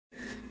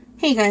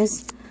Hey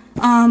guys,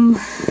 I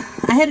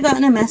had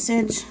gotten a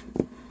message,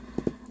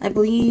 I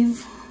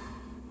believe,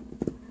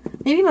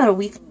 maybe about a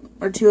week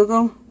or two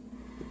ago.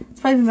 It's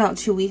probably been about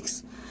 2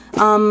 weeks,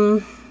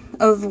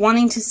 of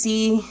wanting to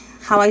see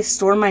how I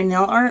store my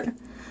nail art.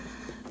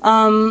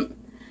 I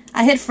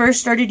had first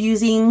started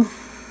using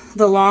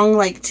the long,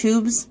 like,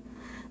 tubes,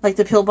 like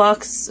the pill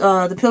box,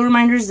 the pill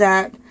reminders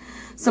that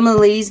some of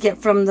the ladies get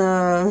from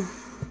the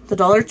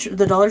Dollar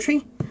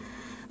Tree.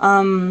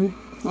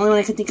 Only one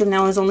I can think of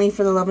now is Only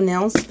for the Love of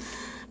Nails.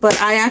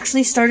 But I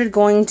actually started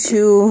going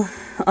to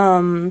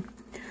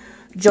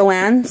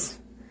Joann's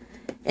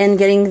and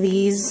getting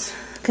these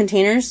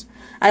containers.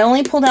 I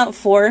only pulled out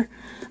 4.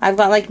 I've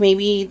got like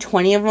maybe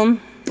 20 of them.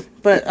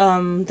 But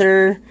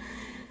they're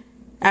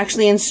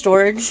actually in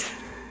storage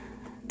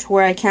to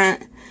where I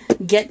can't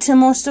get to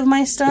most of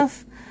my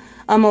stuff.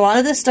 A lot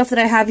of the stuff that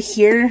I have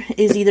here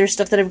is either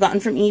stuff that I've gotten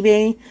from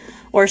eBay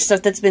or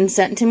stuff that's been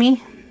sent to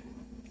me.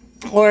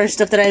 Or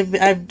stuff that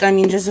I've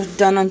just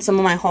done on some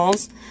of my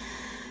hauls.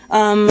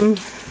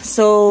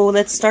 So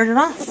let's start it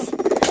off.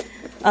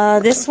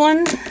 This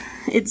one,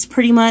 it's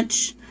pretty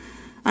much,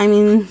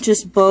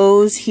 just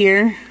bows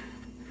here.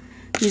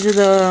 These are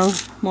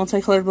the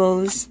multicolored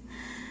bows.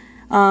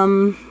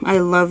 I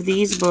love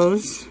these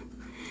bows.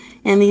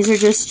 And these are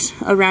just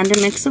a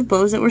random mix of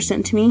bows that were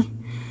sent to me.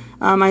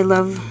 I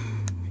love,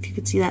 if you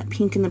could see that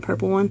pink and the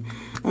purple one,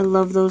 I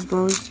love those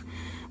bows.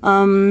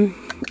 And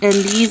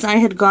these I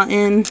had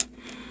gotten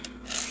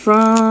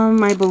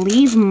from, I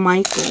believe,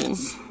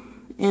 Michaels.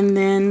 And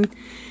then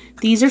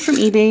these are from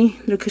eBay.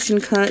 They're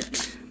cushion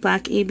cut,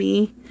 black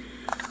AB.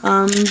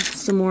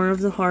 Some more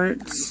of the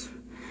hearts.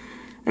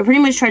 I pretty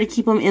much try to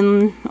keep them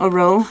in a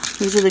row.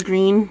 These are the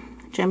green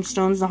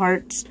gemstones, the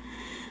hearts.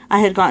 I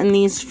had gotten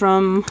these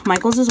from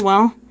Michaels as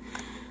well.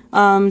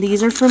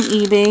 These are from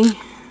eBay.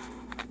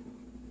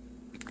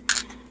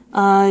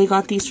 I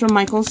got these from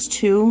Michaels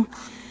too.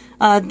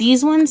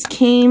 These ones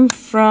came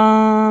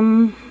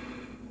from,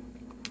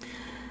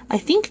 I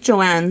think,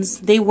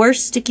 Joann's. They were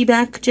sticky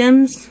back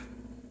gems.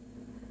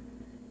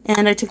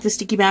 And I took the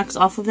sticky backs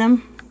off of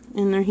them.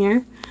 And they're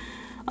here.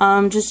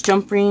 Just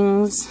jump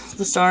rings,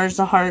 the stars,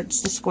 the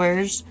hearts, the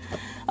squares.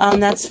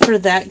 That's for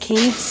that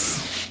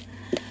case.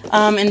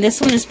 And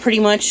this one is pretty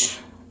much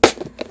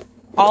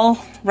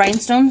all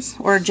rhinestones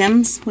or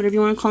gems, whatever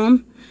you want to call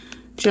them.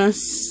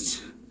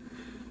 Just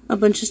a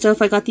bunch of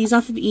stuff. I got these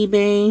off of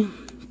eBay.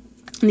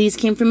 These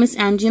came from Miss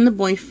Angie and the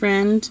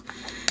boyfriend.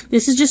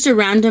 This is just a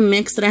random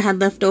mix that I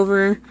had left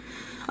over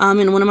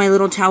in one of my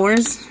little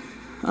towers.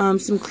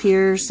 Some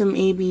clear, some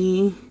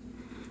AB,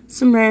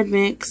 some red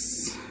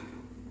mix.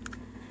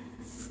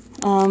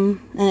 And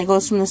it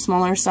goes from the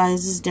smaller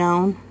sizes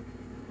down.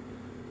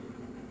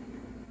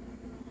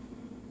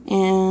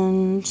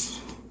 And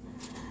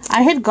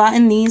I had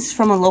gotten these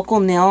from a local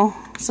nail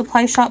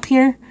supply shop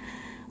here.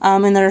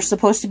 And they're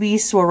supposed to be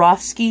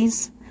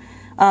Swarovskis.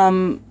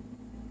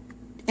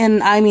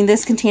 And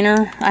this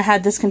container, I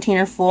had this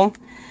container full.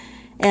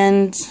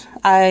 And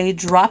I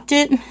dropped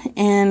it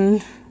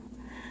and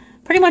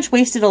pretty much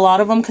wasted a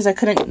lot of them because I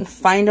couldn't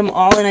find them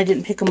all and I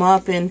didn't pick them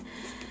up. And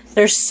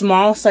they're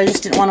small, so I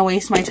just didn't want to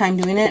waste my time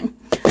doing it.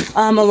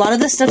 A lot of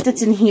the stuff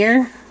that's in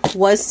here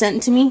was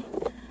sent to me.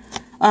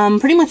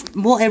 Pretty much,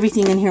 well,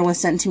 everything in here was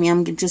sent to me.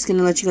 I'm just going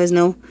to let you guys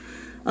know.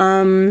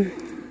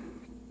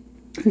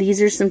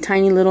 These are some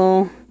tiny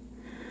little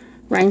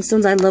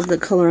rhinestones. I love the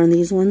color on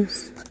these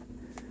ones.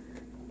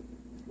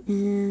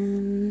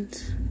 And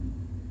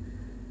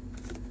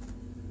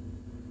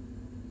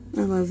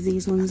I love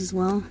these ones as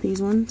well.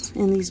 These ones.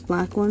 And these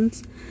black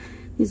ones.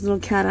 These little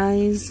cat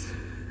eyes.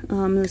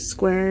 The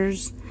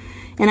squares.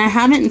 And I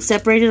haven't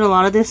separated a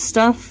lot of this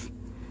stuff.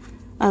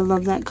 I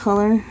love that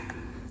color.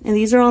 And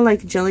these are all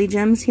like jelly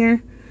gems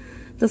here.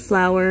 The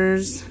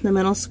flowers, the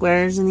metal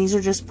squares, and these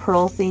are just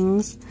pearl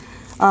things.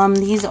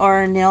 These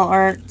are nail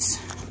art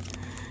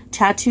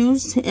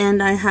tattoos,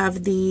 and I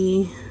have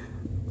the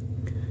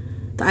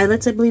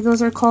eyelets, I believe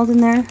those are called, in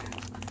there.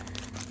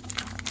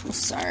 Oh,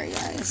 sorry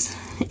guys.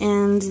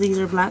 And these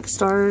are black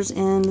stars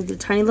and the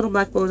tiny little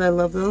black bows. I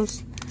love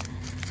those.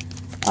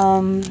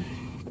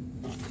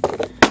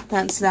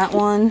 That's that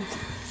one.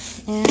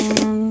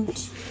 And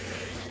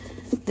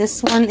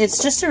this one,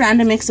 it's just a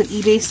random mix of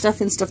eBay stuff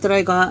and stuff that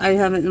I got. I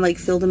haven't like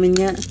filled them in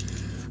yet.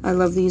 I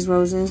love these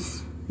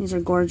roses. These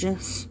are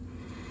gorgeous.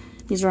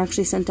 These are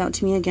actually sent out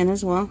to me again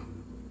as well.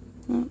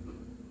 Oh.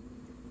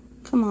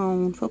 Come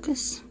on,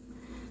 focus.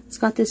 It's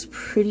got this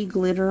pretty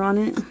glitter on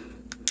it.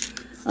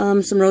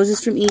 Some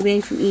roses from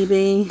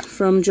eBay,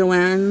 from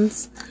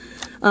Joann's.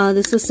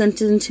 This was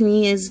sent in to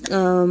me as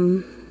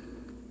mail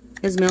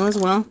as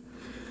well.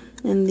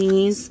 And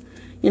these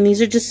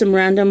are just some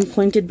random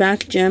pointed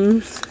back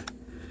gems.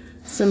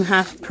 Some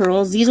half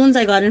pearls. These ones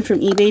I got in from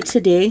eBay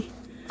today.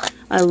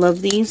 I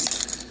love these.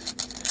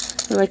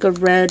 They're like a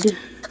red.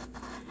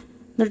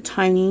 They're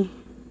tiny.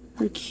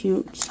 They're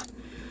cute.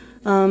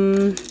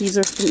 These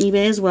are from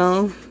eBay as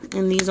well.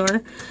 And these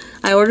are.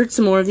 I ordered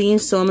some more of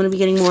these, so I'm going to be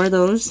getting more of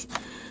those.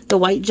 The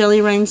white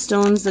jelly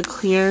rhinestones, the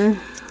clear.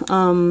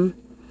 And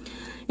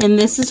And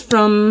this is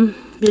from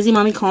Busy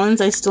Mommy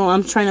Collins.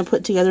 I'm trying to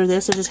put together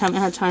this. I just haven't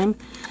had time.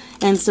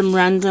 And some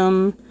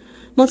random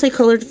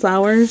multicolored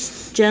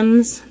flowers,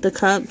 gems, the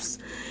cups.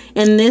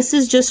 And this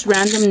is just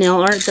random nail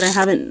art that I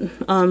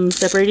haven't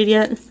separated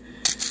yet.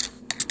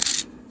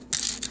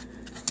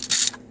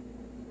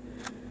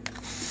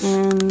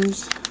 And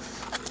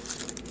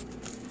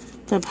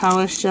the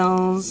power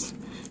shells,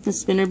 the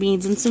spinner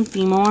beads, and some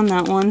Fimo on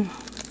that one.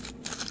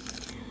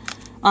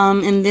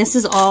 And this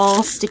is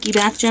all sticky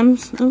back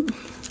gems. Oh.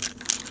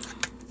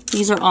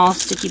 These are all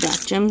sticky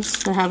back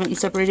gems that I haven't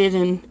separated.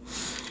 And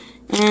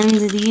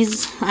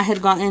these I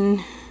had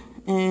gotten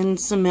in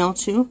some mail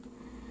too.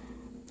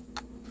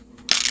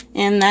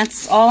 And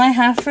that's all I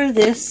have for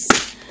this.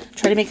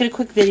 Try to make it a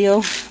quick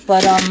video,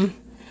 but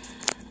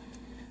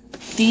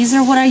these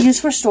are what I use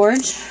for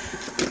storage.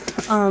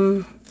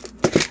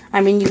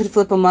 I mean, you could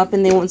flip them up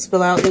and they won't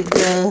spill out.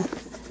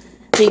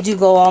 They do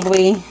go all the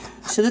way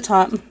to the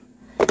top,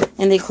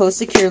 and they close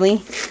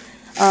securely.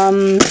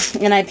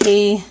 And I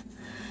pay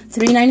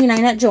 $3.99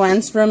 at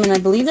Joann's for them, and I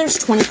believe there's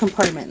 20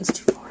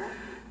 compartments. 2,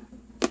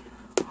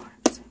 4,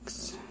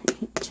 6,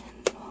 8, 10,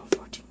 12,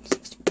 14,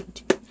 16,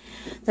 18.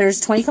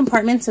 There's 20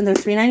 compartments, and they're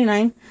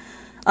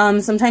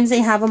 $3.99. Sometimes they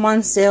have them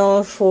on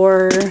sale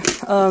for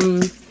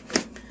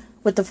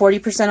with the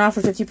 40% off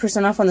or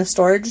 50% off on the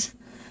storage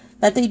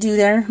that they do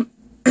there.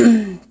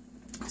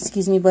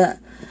 Excuse me, but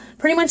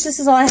pretty much this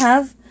is all I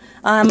have.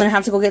 I'm going to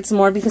have to go get some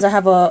more because I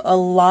have a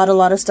lot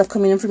of stuff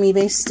coming in from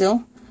eBay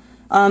still.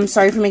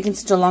 Sorry for making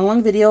such a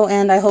long video,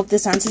 and I hope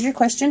this answers your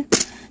question.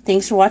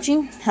 Thanks for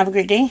watching. Have a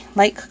great day.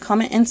 Like,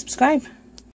 comment, and subscribe.